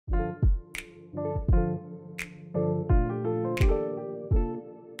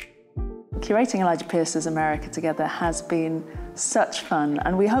Curating Elijah Pierce's America together has been such fun,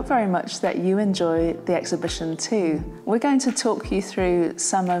 and we hope very much that you enjoy the exhibition too. We're going to talk you through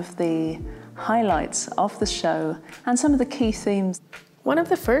some of the highlights of the show and some of the key themes. One of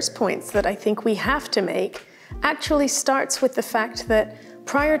the first points that I think we have to make actually starts with the fact that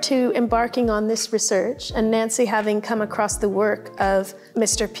prior to embarking on this research, and Nancy having come across the work of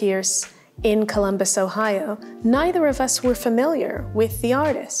Mr. Pierce in Columbus, Ohio, neither of us were familiar with the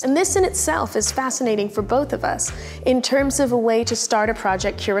artist. And this in itself is fascinating for both of us in terms of a way to start a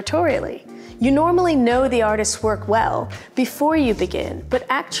project curatorially. You normally know the artist's work well before you begin, but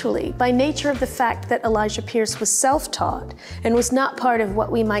actually, by nature of the fact that Elijah Pierce was self-taught and was not part of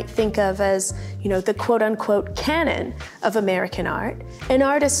what we might think of as, the quote-unquote canon of American art, an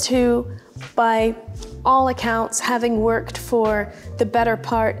artist who, by all accounts, having worked for the better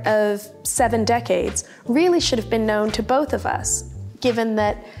part of 7 decades, really should have been known to both of us, given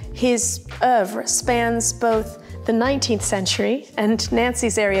that his oeuvre spans both the 19th century and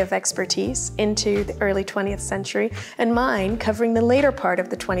Nancy's area of expertise into the early 20th century, and mine covering the later part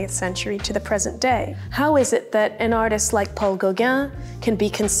of the 20th century to the present day. How is it that an artist like Paul Gauguin can be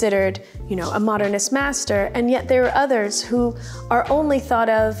considered, a modernist master, and yet there are others who are only thought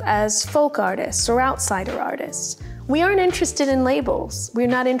of as folk artists or outsider artists? We aren't interested in labels. We're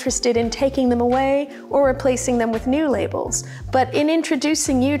not interested in taking them away or replacing them with new labels, but in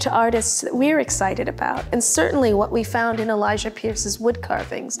introducing you to artists that we're excited about. And certainly what we found in Elijah Pierce's wood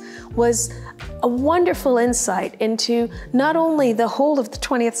carvings was a wonderful insight into not only the whole of the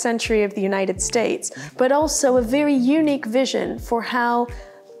 20th century of the United States, but also a very unique vision for how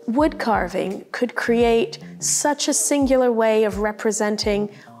wood carving could create such a singular way of representing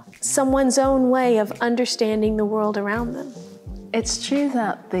someone's own way of understanding the world around them. It's true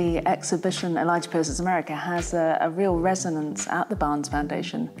that the exhibition Elijah Pierce's America has a real resonance at the Barnes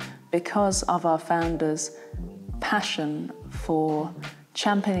Foundation because of our founder's passion for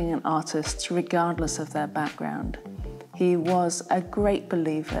championing artists regardless of their background. He was a great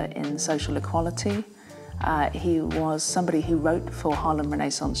believer in social equality. He was somebody who wrote for Harlem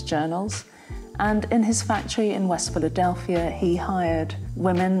Renaissance journals. And in his factory in West Philadelphia, he hired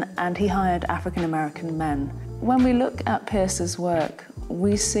women and he hired African-American men. When we look at Pierce's work,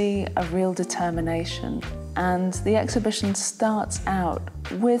 we see a real determination. And the exhibition starts out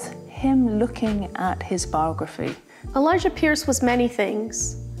with him looking at his biography. Elijah Pierce was many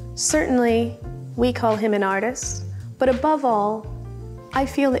things. Certainly, we call him an artist. But above all, I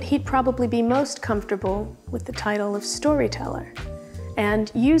feel that he'd probably be most comfortable with the title of storyteller.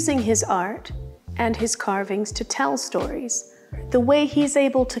 And using his art and his carvings to tell stories. The way he's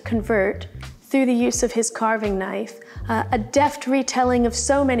able to convert, through the use of his carving knife, a deft retelling of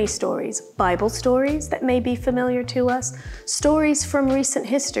so many stories, Bible stories that may be familiar to us, stories from recent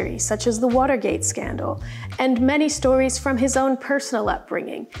history, such as the Watergate scandal, and many stories from his own personal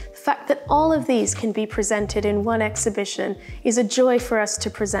upbringing. The fact that all of these can be presented in one exhibition is a joy for us to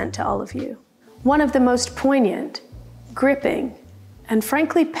present to all of you. One of the most poignant, gripping, and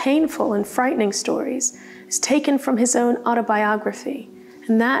frankly painful and frightening stories is taken from his own autobiography,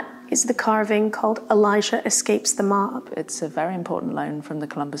 and that is the carving called Elijah Escapes the Mob. It's a very important loan from the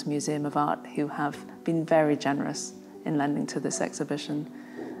Columbus Museum of Art, who have been very generous in lending to this exhibition.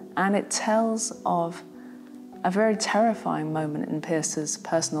 And it tells of a very terrifying moment in Pierce's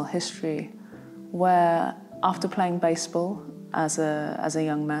personal history where, after playing baseball as a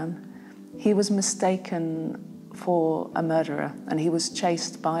young man, he was mistaken for a murderer, and he was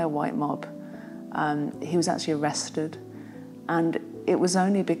chased by a white mob. He was actually arrested, and it was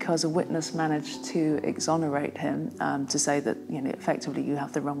only because a witness managed to exonerate him, to say that, effectively you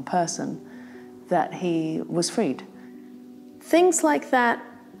have the wrong person, that he was freed. Things like that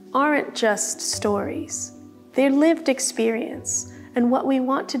aren't just stories. They're lived experience. And what we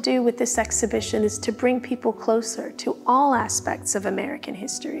want to do with this exhibition is to bring people closer to all aspects of American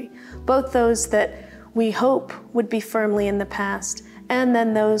history, both those that we hope would be firmly in the past, and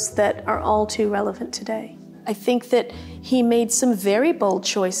then those that are all too relevant today. I think that he made some very bold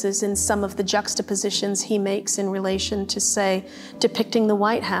choices in some of the juxtapositions he makes in relation to, say, depicting the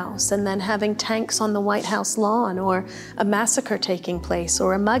White House and then having tanks on the White House lawn, or a massacre taking place,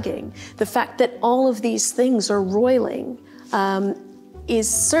 or a mugging. The fact that all of these things are roiling is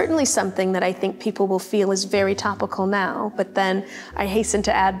certainly something that I think people will feel is very topical now, but then I hasten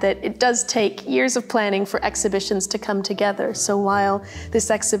to add that it does take years of planning for exhibitions to come together. So while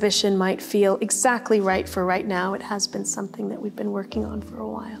this exhibition might feel exactly right for right now, it has been something that we've been working on for a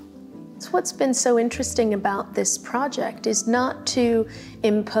while. So what's been so interesting about this project is not to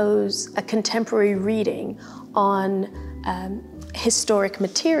impose a contemporary reading on historic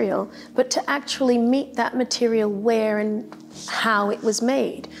material, but to actually meet that material where and how it was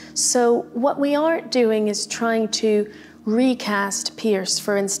made. So what we aren't doing is trying to recast Pierce,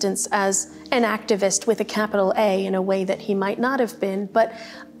 for instance, as an activist with a capital A in a way that he might not have been, but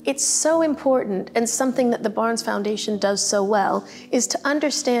it's so important, and something that the Barnes Foundation does so well, is to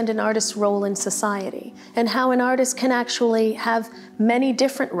understand an artist's role in society and how an artist can actually have many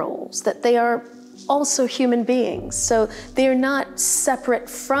different roles, that they are also human beings. So they're not separate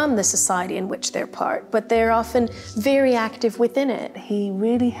from the society in which they're part, but they're often very active within it. He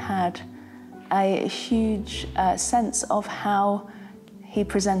really had a huge sense of how he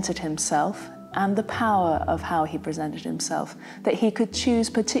presented himself and the power of how he presented himself, that he could choose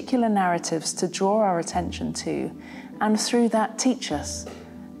particular narratives to draw our attention to, and through that teach us.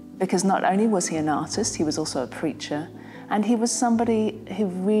 Because not only was he an artist, he was also a preacher, and he was somebody who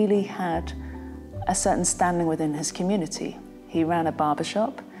really had a certain standing within his community. He ran a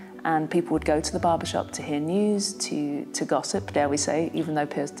barbershop, and people would go to the barbershop to hear news, to gossip, dare we say, even though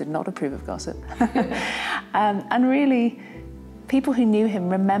Pierce did not approve of gossip. And really, people who knew him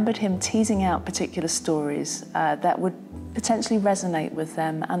remembered him teasing out particular stories that would potentially resonate with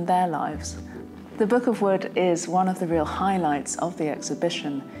them and their lives. The Book of Wood is one of the real highlights of the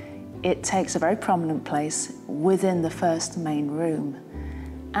exhibition. It takes a very prominent place within the first main room.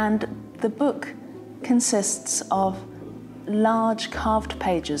 And the book consists of large carved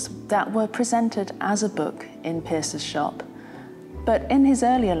pages that were presented as a book in Pierce's shop. But in his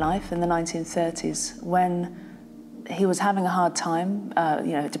earlier life, in the 1930s, when he was having a hard time,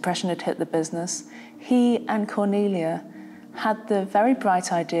 depression had hit the business, he and Cornelia had the very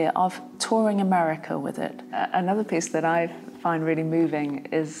bright idea of touring America with it. Another piece that I find really moving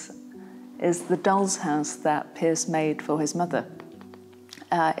is the doll's house that Pierce made for his mother.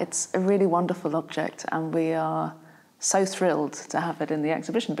 It's a really wonderful object, and we are so thrilled to have it in the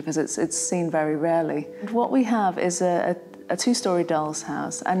exhibition because it's seen very rarely. What we have is a two-story doll's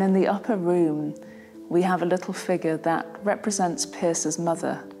house, and in the upper room we have a little figure that represents Pierce's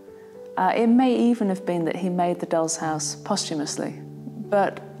mother. It may even have been that he made the doll's house posthumously,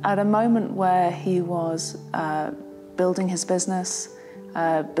 but at a moment where he was building his business,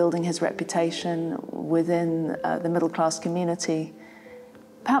 building his reputation within the middle-class community,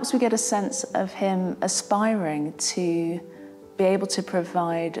 perhaps we get a sense of him aspiring to be able to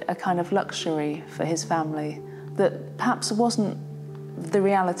provide a kind of luxury for his family that perhaps wasn't the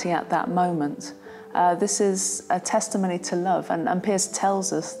reality at that moment. This is a testimony to love, and Pierce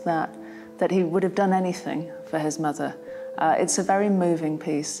tells us that he would have done anything for his mother. It's a very moving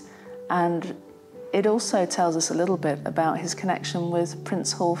piece, and it also tells us a little bit about his connection with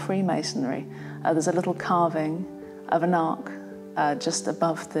Prince Hall Freemasonry. There's a little carving of an ark just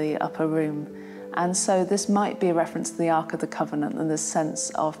above the upper room. And so this might be a reference to the Ark of the Covenant and this sense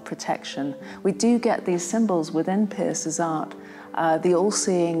of protection. We do get these symbols within Pierce's art, the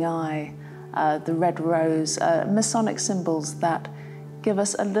all-seeing eye, the red rose, Masonic symbols that give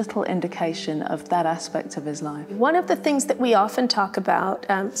us a little indication of that aspect of his life. One of the things that we often talk about,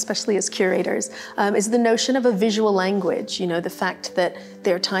 especially as curators, is the notion of a visual language. You know, the fact that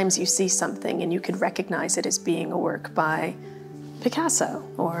there are times you see something and you could recognize it as being a work by Picasso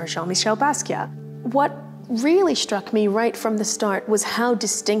or Jean-Michel Basquiat. What really struck me right from the start was how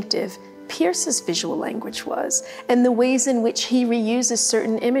distinctive Pierce's visual language was, and the ways in which he reuses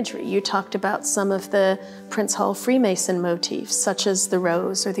certain imagery. You talked about some of the Prince Hall Freemason motifs, such as the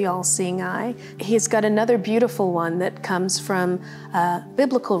rose or the all-seeing eye. He's got another beautiful one that comes from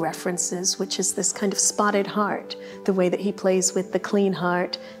biblical references, which is this kind of spotted heart, the way that he plays with the clean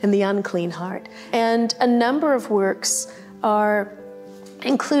heart and the unclean heart. And a number of works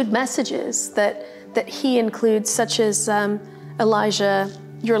include messages that he includes, such as Elijah,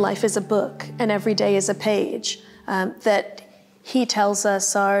 your life is a book and every day is a page, that he tells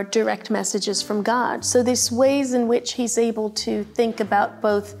us are direct messages from God. So there's ways in which he's able to think about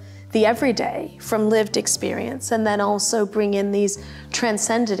both the everyday from lived experience and then also bring in these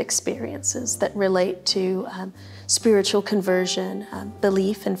transcendent experiences that relate to spiritual conversion,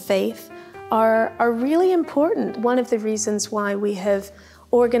 belief and faith are really important. One of the reasons why we have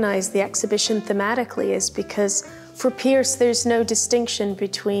organized the exhibition thematically is because for Pierce, there's no distinction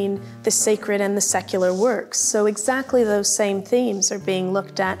between the sacred and the secular works. So exactly those same themes are being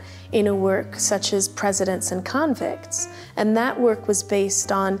looked at in a work such as Presidents and Convicts. And that work was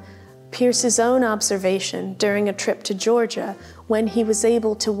based on Pierce's own observation during a trip to Georgia when he was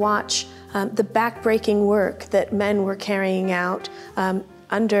able to watch the backbreaking work that men were carrying out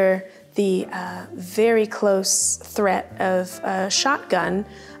under the very close threat of a shotgun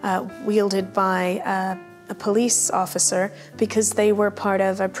wielded by a police officer because they were part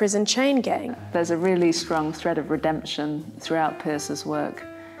of a prison chain gang. There's a really strong thread of redemption throughout Pearce's work.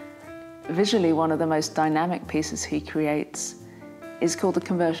 Visually, one of the most dynamic pieces he creates is called The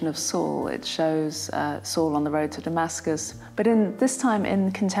Conversion of Saul. It shows Saul on the road to Damascus, but this time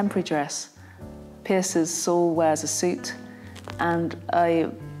in contemporary dress. Pearce's Saul wears a suit and a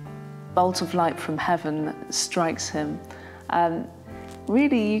bolt of light from heaven strikes him.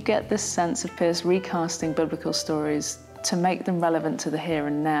 Really, you get this sense of Pearce recasting biblical stories to make them relevant to the here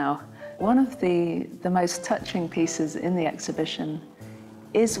and now. One of the most touching pieces in the exhibition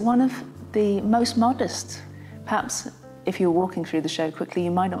is one of the most modest. Perhaps if you're walking through the show quickly,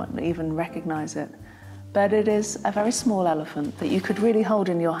 you might not even recognize it. But it is a very small elephant that you could really hold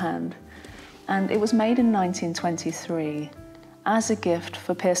in your hand. And it was made in 1923 as a gift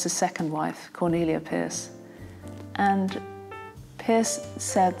for Pearce's second wife, Cornelia Pearce. And Pearce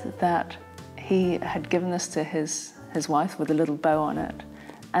said that he had given this to his wife with a little bow on it,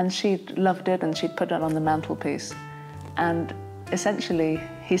 and she'd loved it and she'd put it on the mantelpiece. And essentially,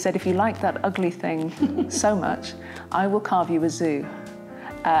 he said, if you like that ugly thing so much, I will carve you a zoo.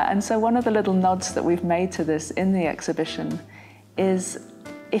 And so one of the little nods that we've made to this in the exhibition is,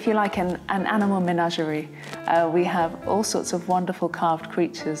 if you like, an animal menagerie. We have all sorts of wonderful carved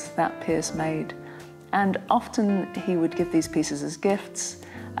creatures that Pearce made. And often he would give these pieces as gifts.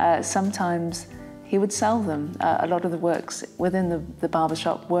 Sometimes he would sell them. A lot of the works within the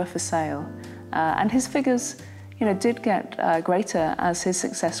barbershop were for sale. And his figures, did get greater as his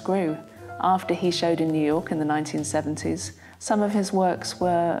success grew. After he showed in New York in the 1970s, some of his works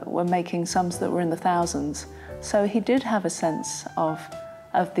were making sums that were in the thousands. So he did have a sense of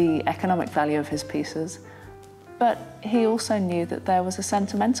the economic value of his pieces, but he also knew that there was a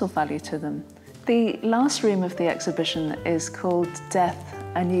sentimental value to them. The last room of the exhibition is called Death,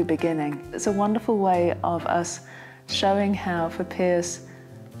 a New Beginning. It's a wonderful way of us showing how, for Pearce,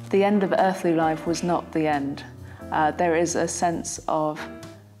 the end of earthly life was not the end. There is a sense of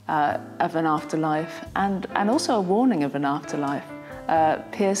an afterlife and also a warning of an afterlife.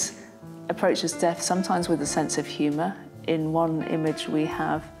 Pearce approaches death sometimes with a sense of humour. In one image we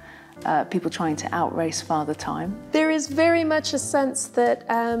have people trying to outrace Father Time. There is very much a sense that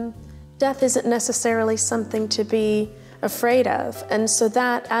death isn't necessarily something to be afraid of, and so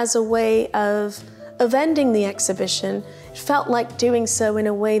that as a way of ending the exhibition, it felt like doing so in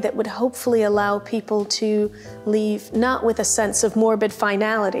a way that would hopefully allow people to leave not with a sense of morbid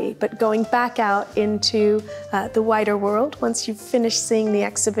finality, but going back out into the wider world once you've finished seeing the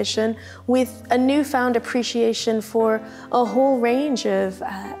exhibition with a newfound appreciation for a whole range of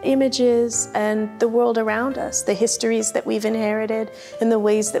images and the world around us, the histories that we've inherited and the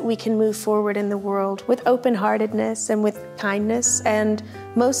ways that we can move forward in the world with open-heartedness and with kindness and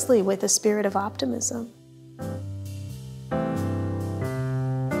mostly with a spirit of optimism.